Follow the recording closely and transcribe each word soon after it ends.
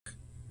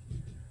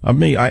of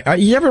me.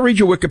 You ever read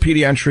your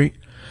Wikipedia entry?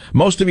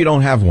 Most of you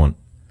don't have one.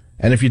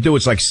 And if you do,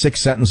 it's like 6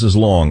 sentences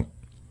long.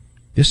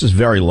 This is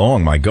very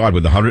long, my God,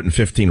 with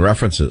 115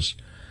 references.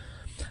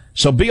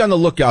 So be on the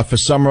lookout for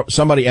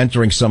somebody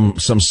entering some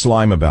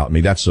slime about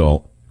me, that's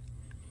all.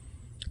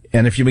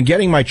 And if you've been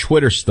getting my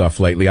Twitter stuff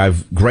lately,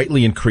 I've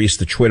greatly increased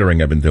the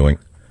twittering I've been doing.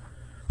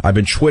 I've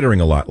been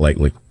twittering a lot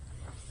lately.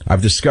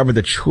 I've discovered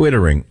that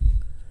twittering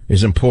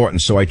is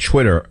important, so I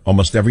Twitter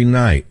almost every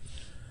night.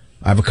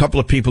 I have a couple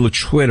of people who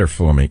Twitter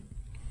for me.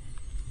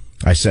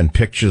 I send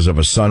pictures of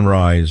a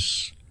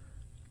sunrise.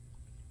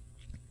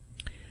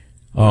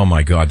 Oh,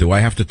 my God, do I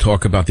have to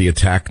talk about the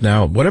attack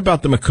now? What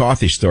about the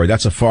McCarthy story?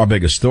 That's a far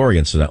bigger story,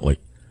 incidentally,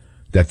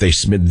 that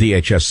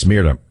DHS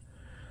smeared him.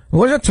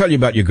 What does that tell you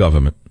about your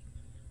government?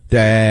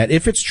 That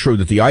if it's true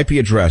that the IP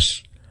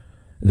address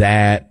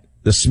that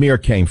the smear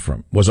came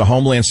from was a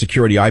Homeland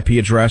Security IP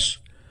address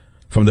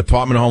from the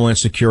Department of Homeland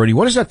Security,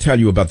 what does that tell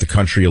you about the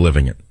country you're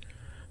living in?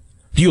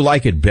 Do you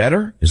like it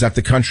better? Is that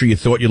the country you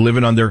thought you're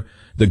living under?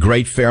 The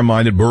great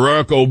fair-minded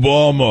Barack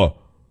Obama.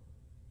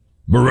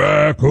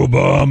 Barack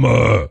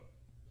Obama.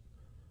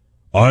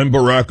 I'm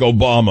Barack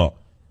Obama.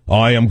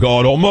 I am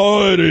God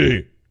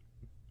Almighty.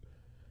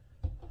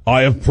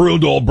 I have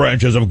pruned all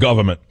branches of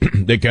government.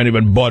 They can't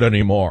even butt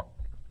anymore.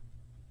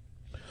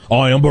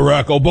 I am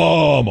Barack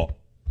Obama.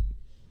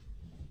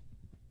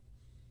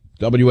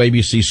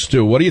 WABC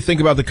Stu, what do you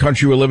think about the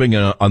country we're living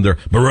in under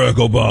Barack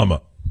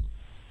Obama?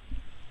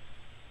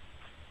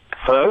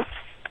 Hello?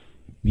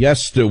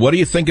 Yes, Stu. What do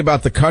you think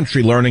about the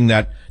country learning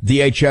that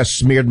DHS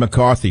smeared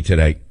McCarthy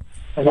today?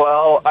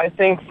 Well, I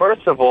think,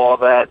 first of all,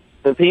 that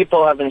the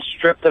people have been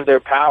stripped of their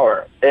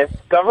power. If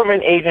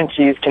government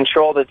agencies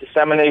control the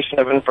dissemination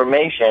of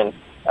information,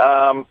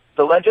 the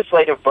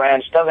legislative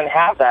branch doesn't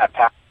have that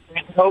power.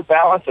 There's no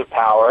balance of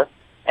power,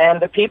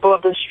 and the people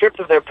have been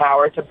stripped of their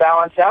power to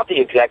balance out the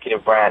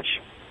executive branch.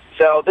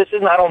 So this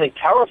is not only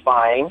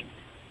terrifying,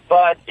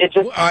 but it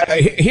just...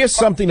 Here's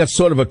something that's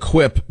sort of a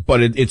quip,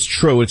 but it's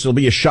true. It'll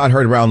be a shot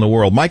heard around the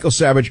world. Michael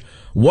Savage,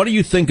 what do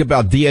you think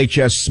about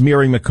DHS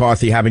smearing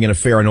McCarthy, having an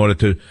affair in order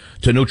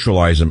to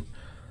neutralize him?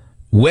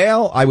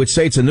 Well, I would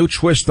say it's a new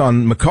twist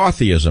on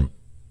McCarthyism.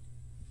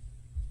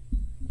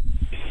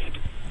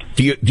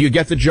 Do you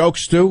get the joke,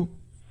 Stu?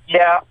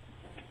 Yeah.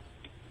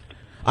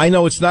 I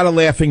know it's not a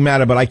laughing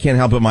matter, but I can't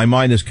help it. My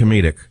mind is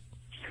comedic.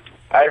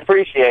 I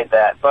appreciate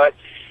that, but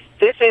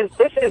this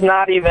is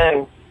not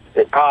even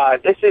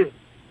this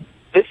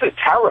is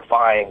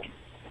terrifying.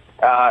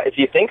 If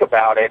you think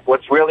about it,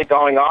 what's really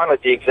going on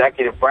with the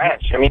executive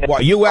branch? I mean,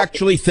 you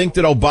actually think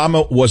that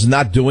Obama was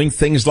not doing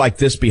things like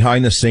this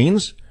behind the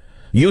scenes?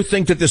 You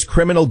think that this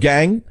criminal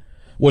gang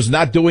was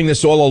not doing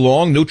this all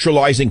along,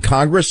 neutralizing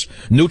Congress,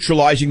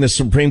 neutralizing the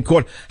Supreme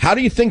Court? How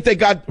do you think they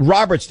got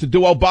Roberts to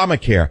do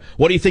Obamacare?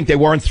 What do you think, they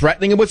weren't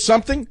threatening him with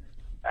something?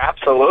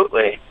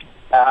 Absolutely.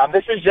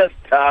 This is just...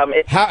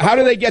 How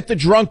do they get the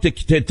drunk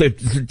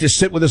to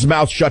sit with his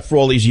mouth shut for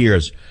all these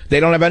years? They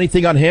don't have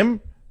anything on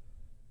him?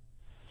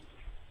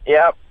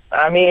 Yeah,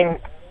 I mean,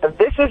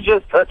 this is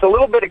just... It's a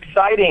little bit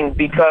exciting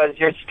because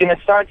you're going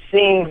to start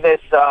seeing this...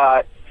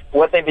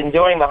 what they've been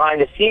doing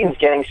behind the scenes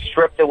getting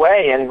stripped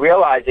away and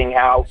realizing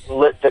how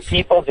the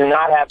people do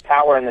not have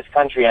power in this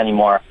country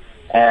anymore.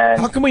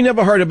 And how come we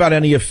never heard about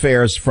any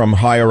affairs from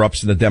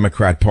higher-ups in the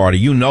Democrat Party?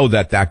 You know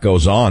that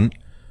goes on.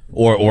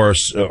 Or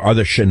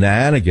other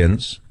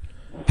shenanigans.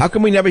 How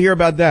come we never hear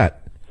about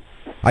that?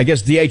 I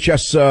guess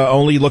DHS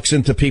only looks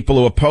into people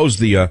who oppose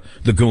the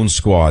goon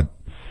squad.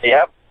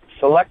 Yep.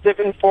 Selective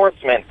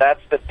enforcement.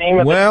 That's the theme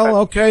of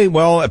okay.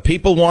 Well,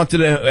 people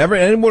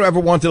anyone ever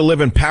wanted to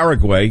live in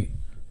Paraguay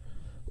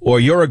or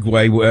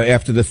Uruguay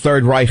after the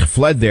Third Reich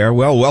fled there,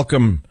 well,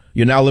 welcome.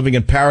 You're now living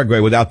in Paraguay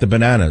without the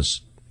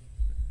bananas.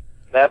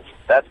 That's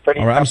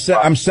pretty. All right,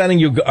 I'm sending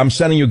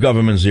you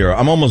Government Zero.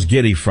 I'm almost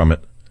giddy from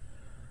it.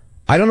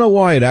 I don't know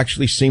why. It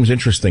actually seems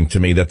interesting to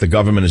me that the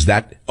government is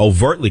that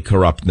overtly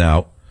corrupt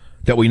now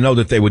that we know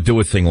that they would do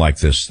a thing like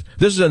this.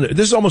 This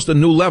is almost a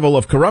new level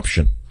of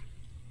corruption.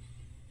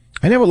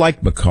 I never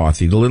liked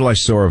McCarthy. The little I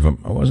saw of him,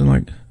 I wasn't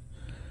like.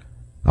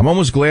 I'm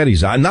almost glad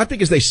he's out. Not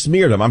because they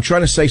smeared him. I'm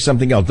trying to say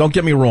something else. Don't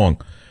get me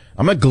wrong.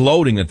 I'm not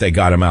gloating that they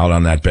got him out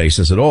on that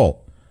basis at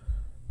all.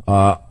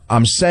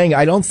 I'm saying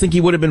I don't think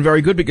he would have been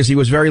very good because he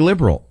was very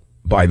liberal,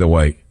 by the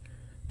way.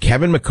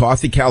 Kevin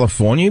McCarthy,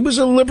 California, he was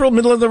a liberal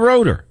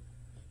middle-of-the-roader.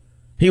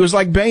 He was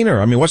like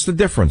Boehner. I mean, what's the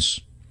difference?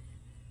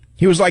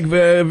 He was like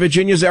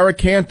Virginia's Eric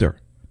Cantor.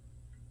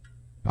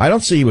 I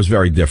don't see he was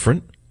very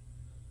different.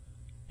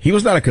 He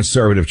was not a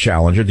conservative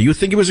challenger. Do you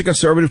think he was a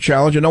conservative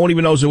challenger? No one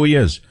even knows who he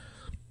is.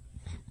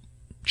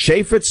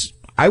 Chaffetz,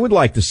 I would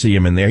like to see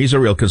him in there. He's a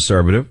real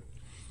conservative.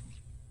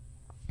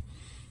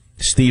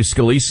 Steve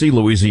Scalise,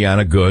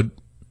 Louisiana, good.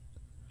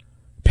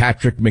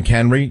 Patrick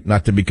McHenry,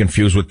 not to be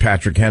confused with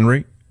Patrick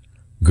Henry,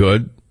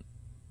 good.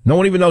 No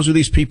one even knows who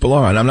these people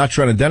are, and I'm not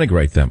trying to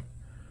denigrate them.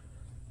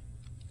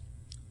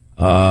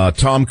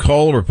 Tom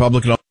Cole,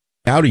 Republican,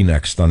 Audi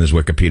next on his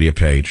Wikipedia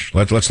page.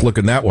 Let's look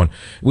at that one.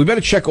 We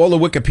better check all the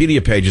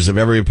Wikipedia pages of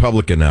every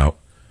Republican now.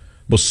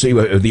 We'll see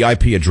the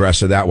IP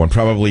address of that one.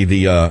 Probably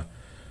the,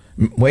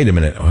 wait a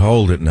minute.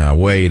 Hold it now.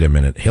 Wait a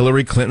minute.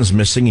 Hillary Clinton's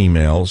missing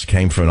emails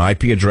came from an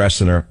IP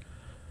address in her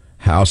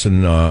house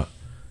in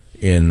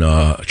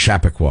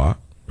Chappaqua,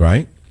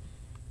 right?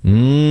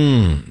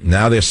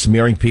 Now they're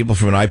smearing people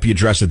from an IP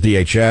address at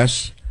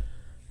DHS.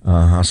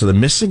 So the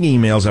missing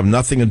emails have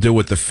nothing to do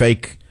with the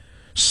fake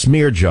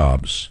smear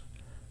jobs.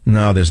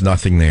 No, there's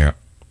nothing there.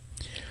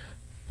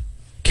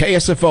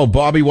 KSFO,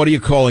 Bobby, what are you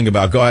calling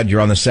about? Go ahead,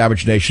 you're on the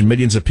Savage Nation.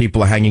 Millions of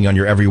people are hanging on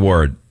your every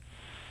word.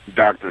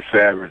 Dr.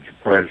 Savage,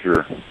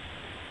 pleasure.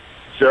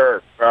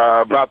 Sir,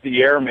 about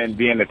the airmen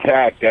being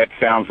attacked, that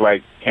sounds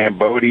like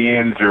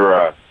Cambodians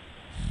or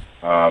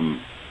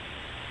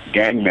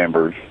gang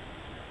members.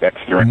 That's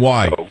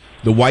why?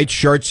 The white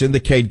shirts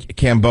indicate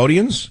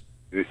Cambodians?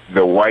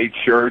 The white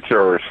shirts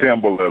are a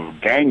symbol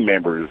of gang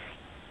members,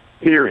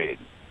 period.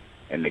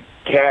 And the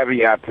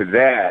caveat to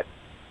that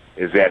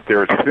is that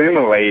they're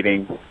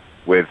assimilating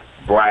with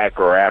black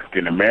or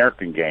African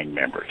American gang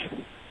members.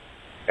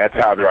 That's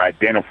how they're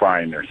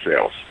identifying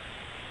themselves.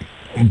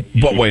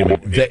 But wait a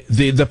minute.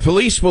 The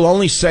police will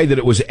only say that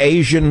it was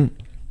Asian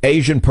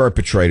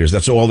perpetrators.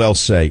 That's all they'll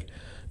say.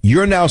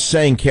 You're now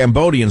saying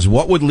Cambodians.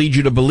 What would lead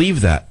you to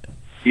believe that?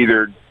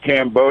 Either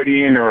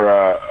Cambodian or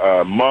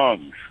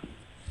Hmongs.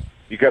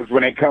 Because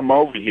when they come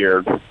over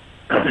here,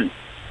 the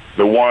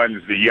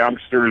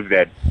youngsters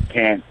that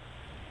can't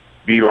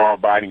be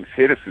law-abiding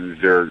citizens,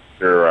 they're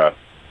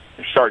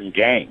starting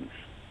gangs.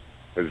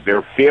 Because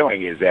their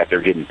feeling is that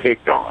they're getting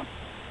picked on.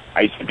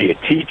 I used to be a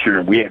teacher,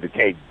 and we had to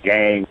take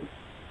gang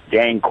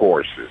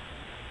courses.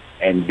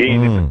 And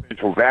being in the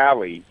Central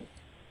Valley...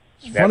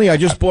 It's funny, I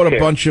just bought a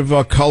bunch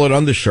of colored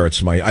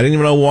undershirts. I didn't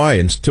even know why.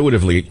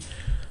 Intuitively,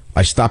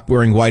 I stopped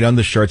wearing white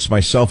undershirts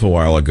myself a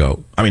while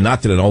ago. I mean,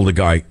 not that an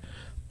older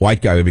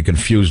white guy would be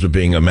confused with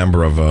being a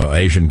member of an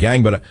Asian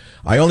gang, but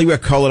I only wear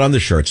colored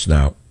undershirts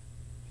now.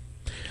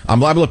 I'm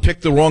liable to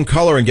pick the wrong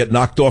color and get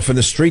knocked off in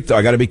the street, though.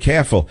 I got to be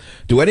careful.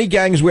 Do any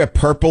gangs wear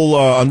purple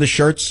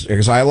undershirts?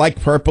 Because I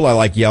like purple, I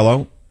like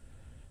yellow,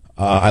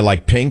 I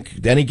like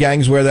pink. Do any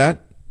gangs wear that?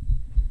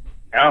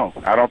 No,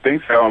 I don't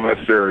think so,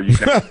 unless they're...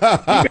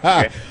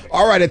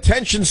 All right,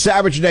 attention,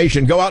 Savage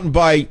Nation. Go out and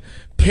buy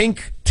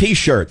pink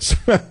T-shirts.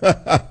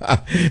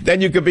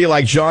 Then you could be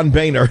like John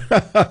Boehner.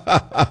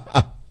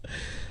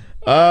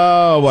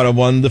 Oh, what a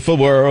wonderful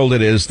world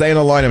it is. Stay in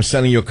the line. I'm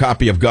sending you a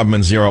copy of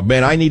Government Zero.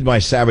 Man, I need my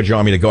Savage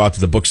Army to go out to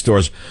the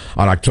bookstores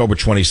on October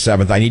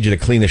 27th. I need you to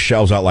clean the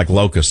shelves out like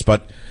locusts.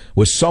 But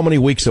we're so many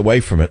weeks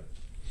away from it,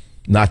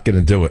 not going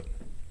to do it.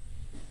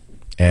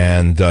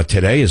 And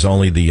today is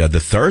only the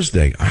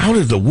Thursday. How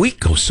did the week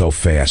go so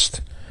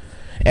fast?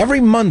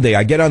 Every Monday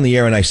I get on the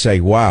air and I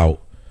say, wow,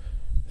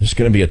 this is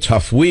going to be a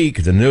tough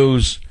week. The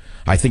news,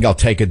 I think I'll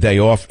take a day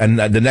off. And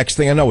the next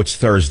thing I know, it's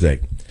Thursday.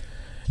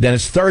 Then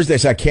it's Thursday,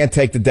 so I can't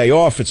take the day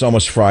off. It's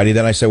almost Friday.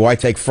 Then I say, why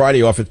take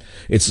Friday off?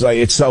 It's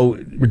so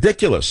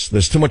ridiculous.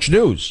 There's too much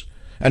news.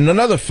 And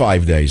another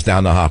 5 days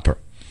down the hopper.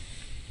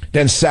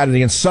 Then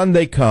Saturday and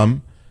Sunday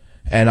come,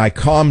 and I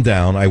calm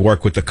down. I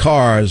work with the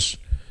cars.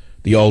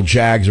 The old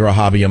Jags are a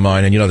hobby of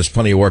mine, and there's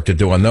plenty of work to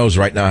do on those.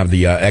 Right now I have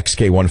the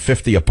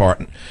XK150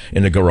 apart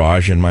in the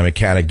garage, and my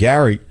mechanic,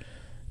 Gary,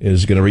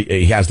 is going to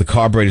he has the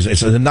carburetors.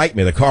 It's a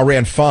nightmare. The car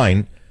ran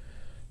fine.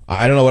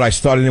 I don't know what I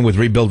started in with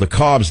rebuild the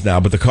carbs now,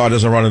 but the car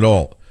doesn't run at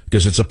all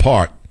because it's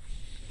apart.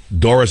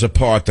 Door is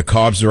apart. The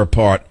carbs are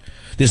apart.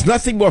 There's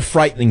nothing more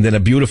frightening than a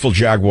beautiful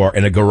Jaguar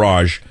in a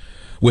garage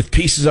with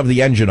pieces of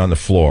the engine on the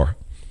floor.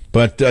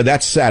 But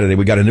that's Saturday.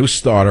 We got a new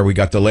starter. We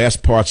got the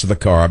last parts of the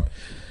carb.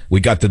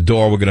 We got the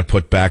door we're going to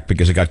put back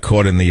because it got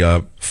caught in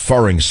the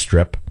furring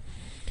strip.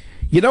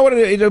 You know what?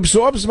 It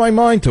absorbs my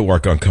mind to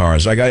work on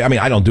cars. I mean,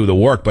 I don't do the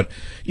work, but,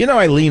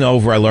 I lean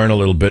over. I learn a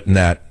little bit in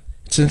that.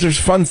 It's a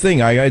fun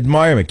thing. I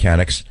admire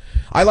mechanics.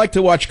 I like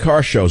to watch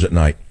car shows at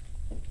night.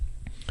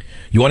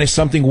 You want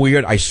something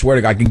weird? I swear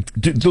to God, I can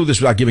do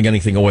this without giving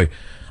anything away.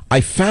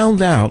 I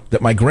found out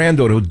that my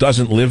granddaughter, who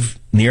doesn't live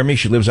near me,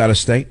 she lives out of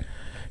state,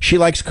 she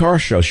likes car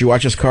shows. She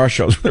watches car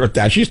shows with her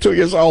dad. She's 2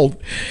 years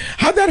old.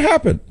 How'd that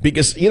happen?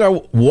 Because,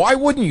 why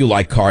wouldn't you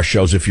like car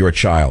shows if you're a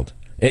child?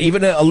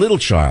 Even a little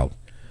child.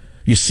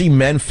 You see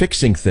men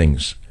fixing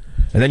things.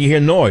 And then you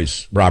hear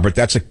noise, Robert.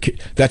 That's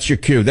your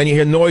cue. Then you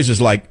hear noises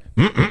like,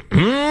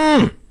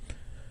 the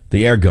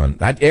air gun.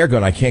 That air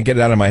gun, I can't get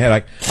it out of my head. I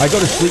go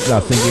to sleep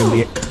now thinking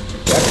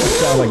that's the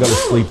sound I go to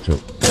sleep to.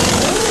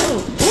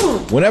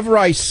 Whenever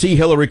I see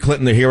Hillary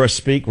Clinton to hear her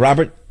speak,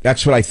 Robert,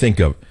 that's what I think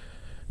of.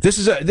 This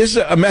is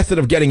a method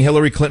of getting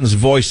Hillary Clinton's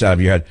voice out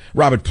of your head.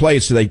 Robert, play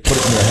it so they put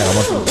it in your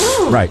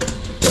head. Right.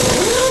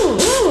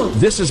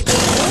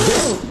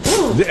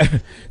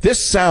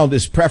 This sound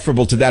is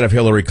preferable to that of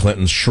Hillary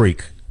Clinton's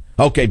shriek.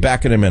 Okay,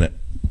 back in a minute.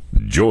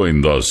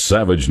 Join the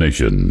Savage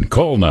Nation.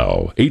 Call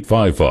now,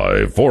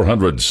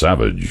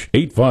 855-400-SAVAGE,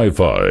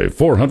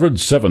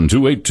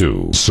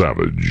 855-400-7282.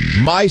 Savage.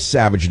 My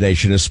Savage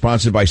Nation is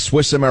sponsored by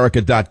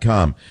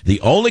SwissAmerica.com, the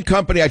only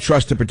company I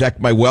trust to protect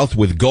my wealth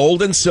with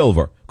gold and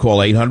silver. Call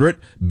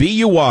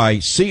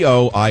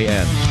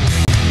 800-BUY-COIN.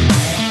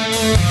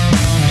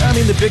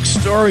 mean, the big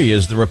story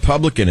is the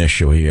Republican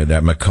issue here,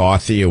 that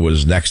McCarthy, who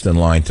was next in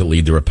line to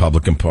lead the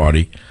Republican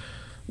Party,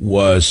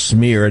 was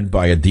smeared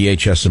by a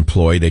DHS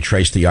employee. They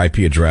traced the IP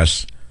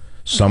address.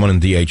 Someone in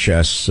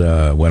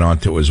DHS went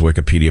onto his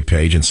Wikipedia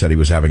page and said he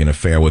was having an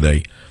affair with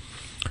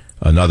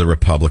another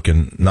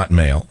Republican, not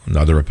male,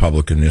 another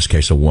Republican, in this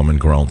case a woman,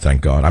 grown,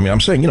 thank God. I mean, I'm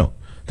saying,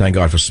 thank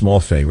God for small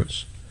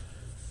favors.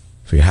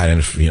 If you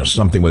had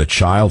something with a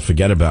child,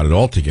 forget about it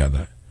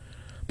altogether.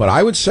 But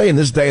I would say in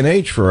this day and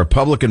age, for a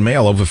Republican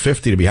male over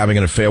 50 to be having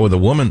an affair with a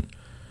woman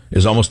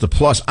is almost a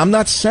plus. I'm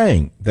not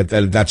saying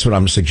that's what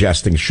I'm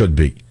suggesting should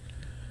be.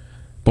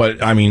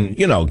 But, I mean,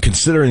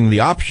 considering the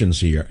options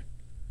here,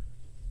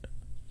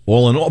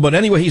 all in all. But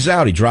anyway, he's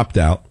out. He dropped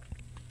out.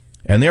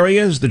 And there he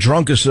is. The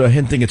drunk is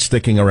hinting at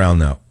sticking around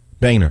now.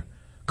 Boehner.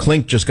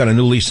 Klink just got a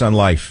new lease on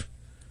life.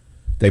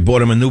 They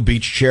bought him a new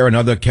beach chair.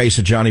 Another case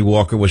of Johnny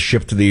Walker was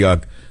shipped to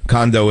the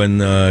condo in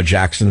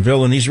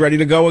Jacksonville, and he's ready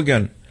to go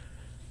again.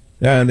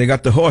 And they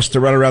got the horse to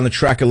run around the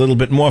track a little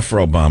bit more for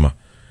Obama.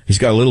 He's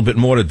got a little bit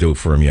more to do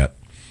for him yet.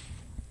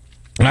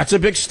 And that's a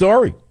big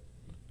story.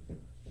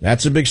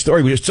 That's a big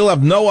story. We still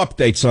have no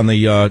updates on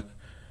the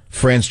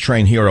France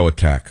train hero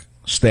attack,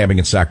 stabbing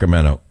in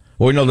Sacramento.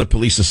 Well, we know the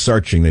police are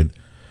searching.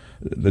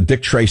 The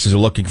Dick Tracers are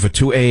looking for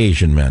 2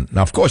 Asian men.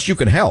 Now, of course, you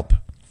can help.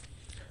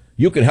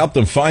 You can help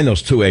them find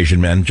those 2 Asian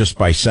men just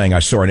by saying, I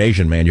saw an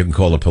Asian man. You can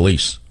call the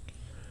police.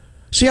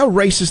 See how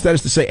racist that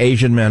is to say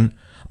Asian men?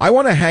 I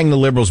want to hang the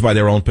liberals by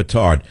their own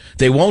petard.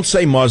 They won't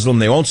say Muslim.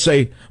 They won't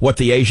say what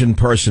the Asian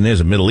person is.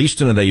 A Middle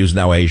Easterner they use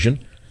now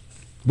Asian.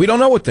 We don't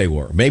know what they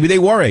were. Maybe they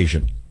were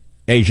Asian.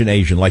 Asian,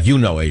 like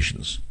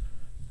Asians.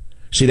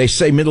 See, they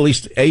say Middle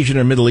East, Asian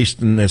or Middle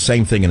Eastern, the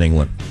same thing in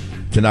England,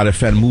 to not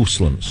offend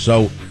Muslims.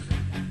 So,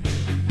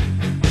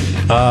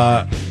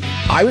 I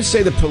would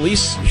say the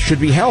police should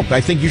be helped.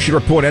 I think you should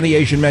report any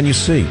Asian men you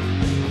see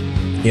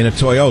in a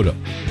Toyota,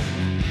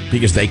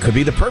 because they could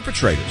be the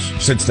perpetrators.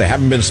 Since they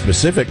haven't been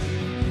specific,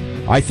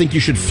 I think you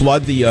should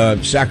flood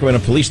the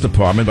Sacramento Police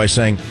Department by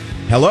saying,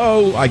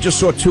 hello, I just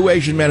saw 2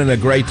 Asian men in a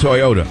gray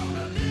Toyota.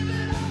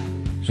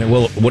 Say,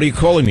 well, what are you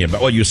calling me about?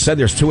 Well, you said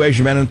there's 2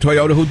 Asian men in a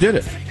Toyota. Who did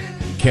it?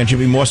 Can't you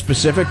be more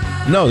specific?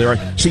 No, there are.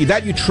 See,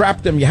 that you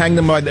trap them, you hang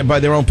them by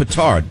their own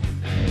petard.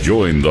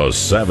 Join the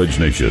Savage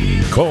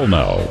Nation. Call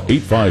now,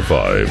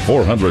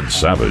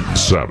 855-400-SAVAGE.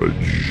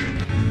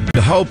 Savage.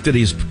 The hope that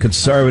he's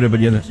conservative, but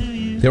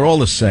they're all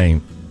the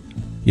same.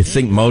 You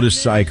think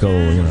motorcycle,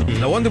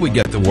 No wonder we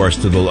get the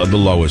worst to the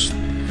lowest.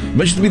 It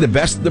used to be the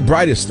best and the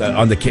brightest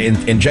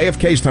in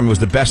JFK's time. It was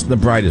the best and the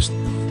brightest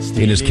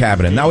in his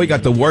cabinet. Now we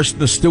got the worst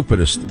and the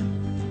stupidest.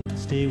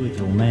 Stay with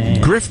your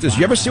man. Grifters.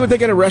 You ever see what they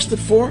get arrested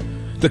for?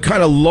 The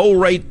kind of low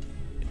rate.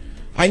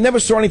 I never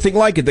saw anything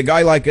like it. The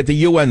guy like at the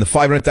UN, the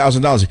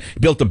 $500,000. He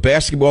built a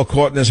basketball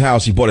court in his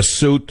house. He bought a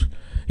suit.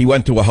 He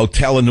went to a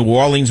hotel in New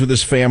Orleans with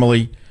his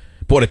family.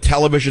 Bought a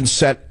television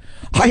set.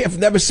 I have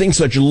never seen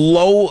such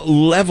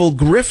low-level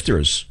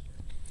grifters.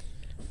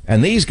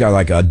 And these guys,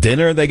 like a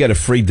dinner, they get a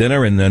free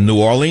dinner in New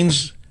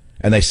Orleans,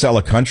 and they sell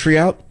a country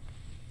out?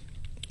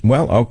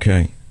 Well,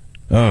 okay.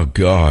 Oh,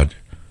 God.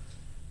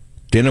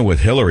 Dinner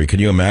with Hillary. Can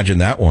you imagine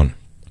that one?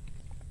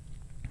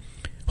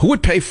 Who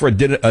would pay for a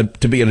dinner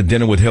to be at a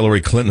dinner with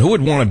Hillary Clinton? Who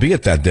would want to be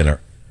at that dinner?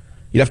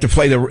 You'd have to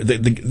play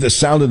the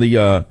sound of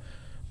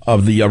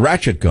the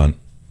ratchet gun.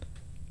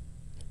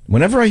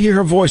 Whenever I hear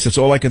her voice, that's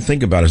all I can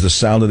think about is the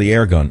sound of the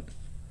air gun.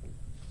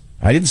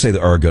 I didn't say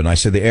the gun. I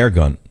said the air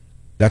gun.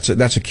 That's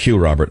a cue,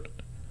 Robert.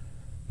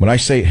 When I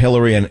say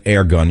Hillary and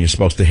air gun, you're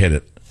supposed to hit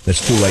it.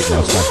 That's too late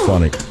now. It's not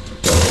funny.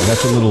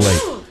 That's a little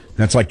late.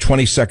 That's like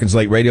 20 seconds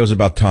late. Radio's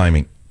about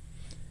timing.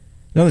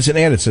 No, there's an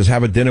ad that says,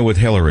 have a dinner with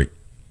Hillary.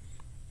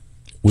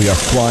 We are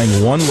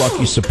flying one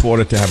lucky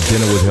supporter to have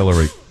dinner with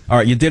Hillary. All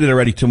right, you did it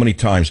already too many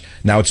times.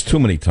 Now it's too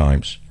many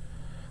times.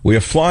 We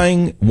are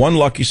flying one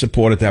lucky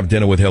supporter to have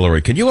dinner with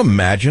Hillary. Can you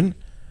imagine?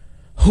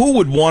 Who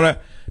would want to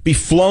be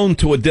flown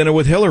to a dinner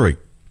with Hillary?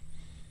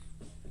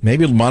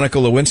 Maybe Monica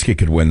Lewinsky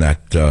could win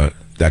that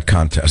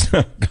contest.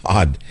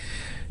 God.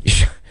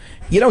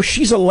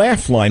 She's a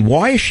laugh line.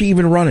 Why is she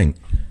even running?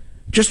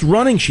 Just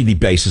running, she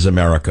debases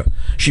America.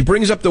 She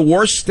brings up the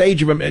worst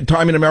stage of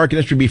time in American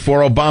history before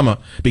Obama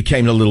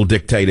became the little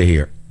dictator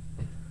here.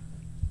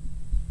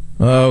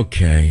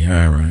 Okay,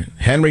 all right.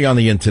 Henry on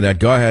the internet.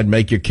 Go ahead,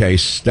 make your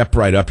case. Step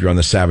right up. You're on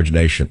the Savage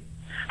Nation.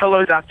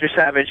 Hello, Dr.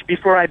 Savage.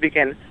 Before I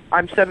begin,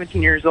 I'm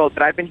 17 years old,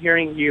 but I've been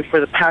hearing you for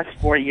the past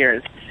 4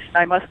 years.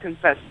 I must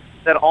confess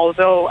that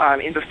although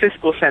in the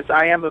fiscal sense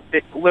I am a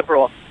bit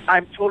liberal,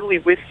 I'm totally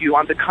with you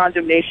on the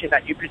condemnation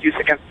that you produce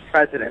against the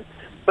president.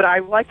 But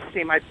I would like to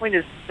say my point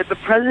is that the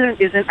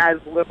president isn't as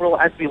liberal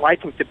as we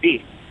like him to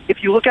be.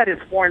 If you look at his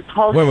foreign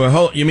policy...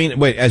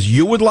 Wait, as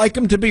you would like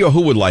him to be, or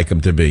who would like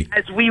him to be?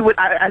 As we would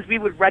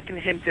reckon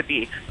him to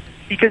be.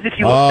 Because if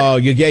you...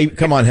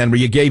 come on, Henry,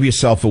 you gave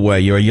yourself away.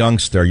 You're a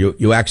youngster.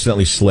 You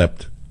accidentally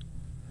slipped.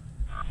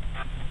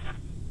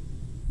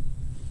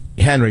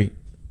 Henry,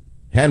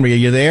 are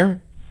you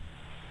there?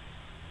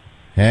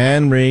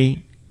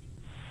 Henry,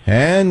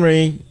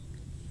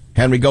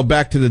 go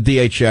back to the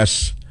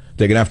DHS.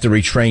 They're going to have to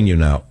retrain you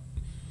now.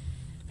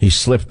 He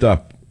slipped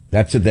up.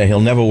 That's it. He'll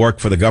never work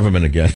for the government again.